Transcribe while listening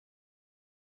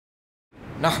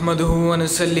नहमदुहु व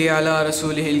नुसल्ली अला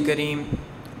रसूलिहिल करीम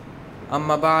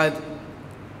अम्मा बाद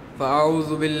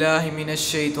फ़अऊज़ु बिल्लाहि मिनश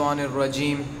शैतानिर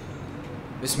रजीम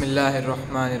बिस्मिल्लाहिर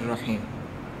रहमानिर रहीम.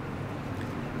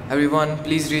 Everyone,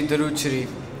 please read the Durood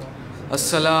Sharif.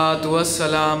 As-salatu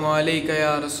was-salamu alayka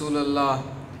ya Rasulallah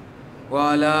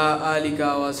wa ala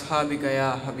alika wa ashabika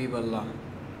ya Habiballah.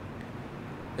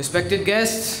 Respected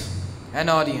guests and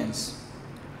audience,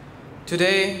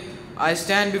 today I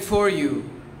stand before you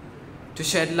to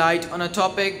shed light on a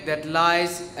topic that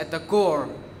lies at the core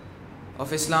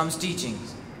of Islam's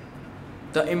teachings: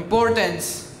 the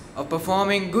importance of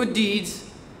performing good deeds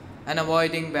and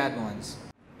avoiding bad ones.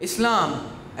 Islam,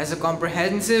 as a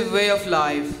comprehensive way of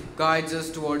life, guides us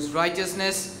towards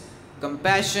righteousness,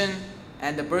 compassion,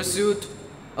 and the pursuit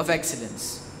of excellence.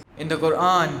 In the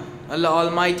Quran, Allah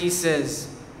Almighty says,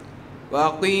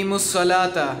 وَأَقِيمُوا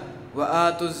الصَّلَاةَ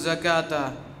وَآتُوا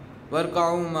الزَّكَاةَ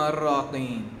وَارْكَعُوا مَعَ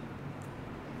الرَّاكِعِينَ,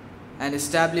 and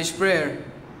establish prayer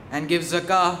and give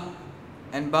zakah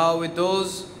and bow with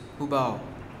those who bow.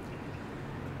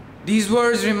 These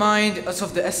words remind us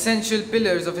of the essential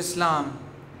pillars of Islam,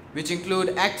 which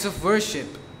include acts of worship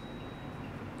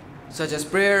such as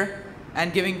prayer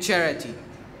and giving charity.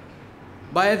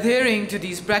 By adhering to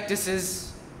these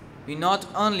practices, we not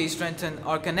only strengthen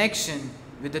our connection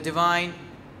with the divine,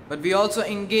 but we also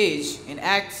engage in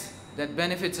acts that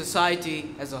benefit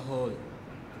society as a whole.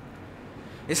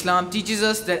 Islam teaches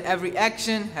us that every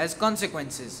action has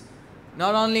consequences,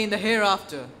 not only in the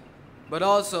hereafter, but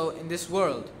also in this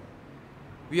world.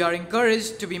 We are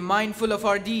encouraged to be mindful of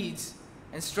our deeds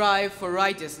and strive for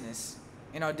righteousness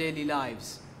in our daily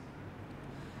lives.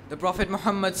 The Prophet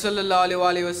Muhammad sallallahu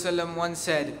alaihi wasallam once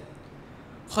said,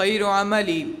 "Khayru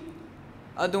amali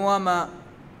adwama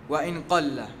wa in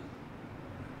qalla."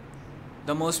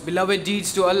 The most beloved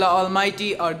deeds to Allah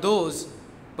Almighty are those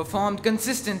performed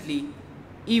consistently,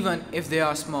 even if they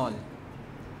are small.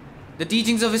 The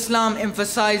teachings of Islam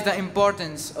emphasize the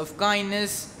importance of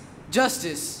kindness,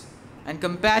 justice, and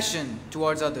compassion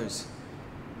towards others.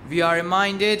 We are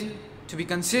reminded to be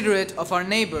considerate of our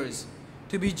neighbors,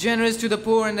 to be generous to the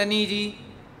poor and the needy,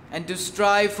 and to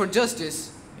strive for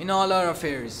justice in all our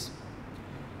affairs.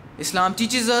 Islam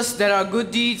teaches us that our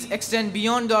good deeds extend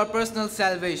beyond our personal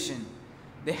salvation.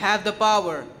 They have the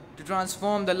power to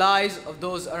transform the lives of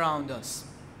those around us.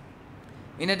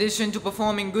 In addition to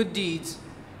performing good deeds,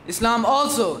 Islam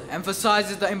also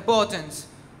emphasizes the importance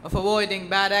of avoiding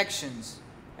bad actions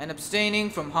and abstaining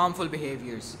from harmful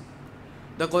behaviors.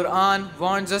 The Quran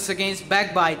warns us against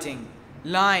backbiting,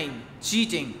 lying,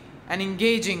 cheating, and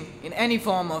engaging in any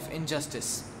form of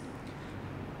injustice.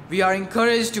 We are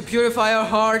encouraged to purify our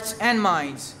hearts and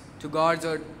minds, to guard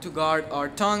our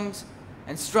tongues,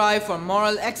 and strive for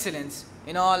moral excellence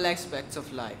in all aspects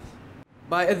of life.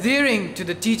 By adhering to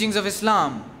the teachings of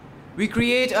Islam, we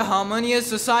create a harmonious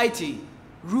society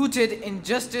rooted in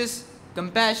justice,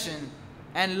 compassion,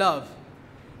 and love.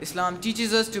 Islam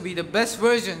teaches us to be the best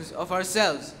versions of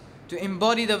ourselves, to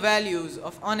embody the values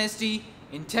of honesty,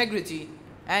 integrity,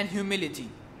 and humility.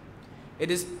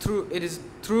 It is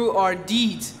through our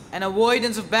deeds and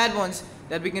avoidance of bad ones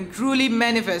that we can truly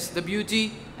manifest the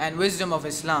beauty and wisdom of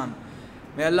Islam.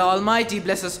 May Allah Almighty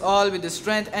bless us all with the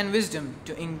strength and wisdom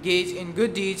to engage in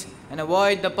good deeds and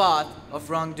avoid the path of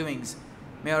wrongdoings.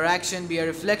 May our action be a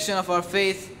reflection of our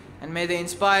faith, and may they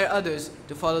inspire others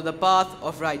to follow the path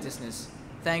of righteousness.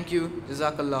 Thank you.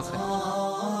 Jazakallah khair.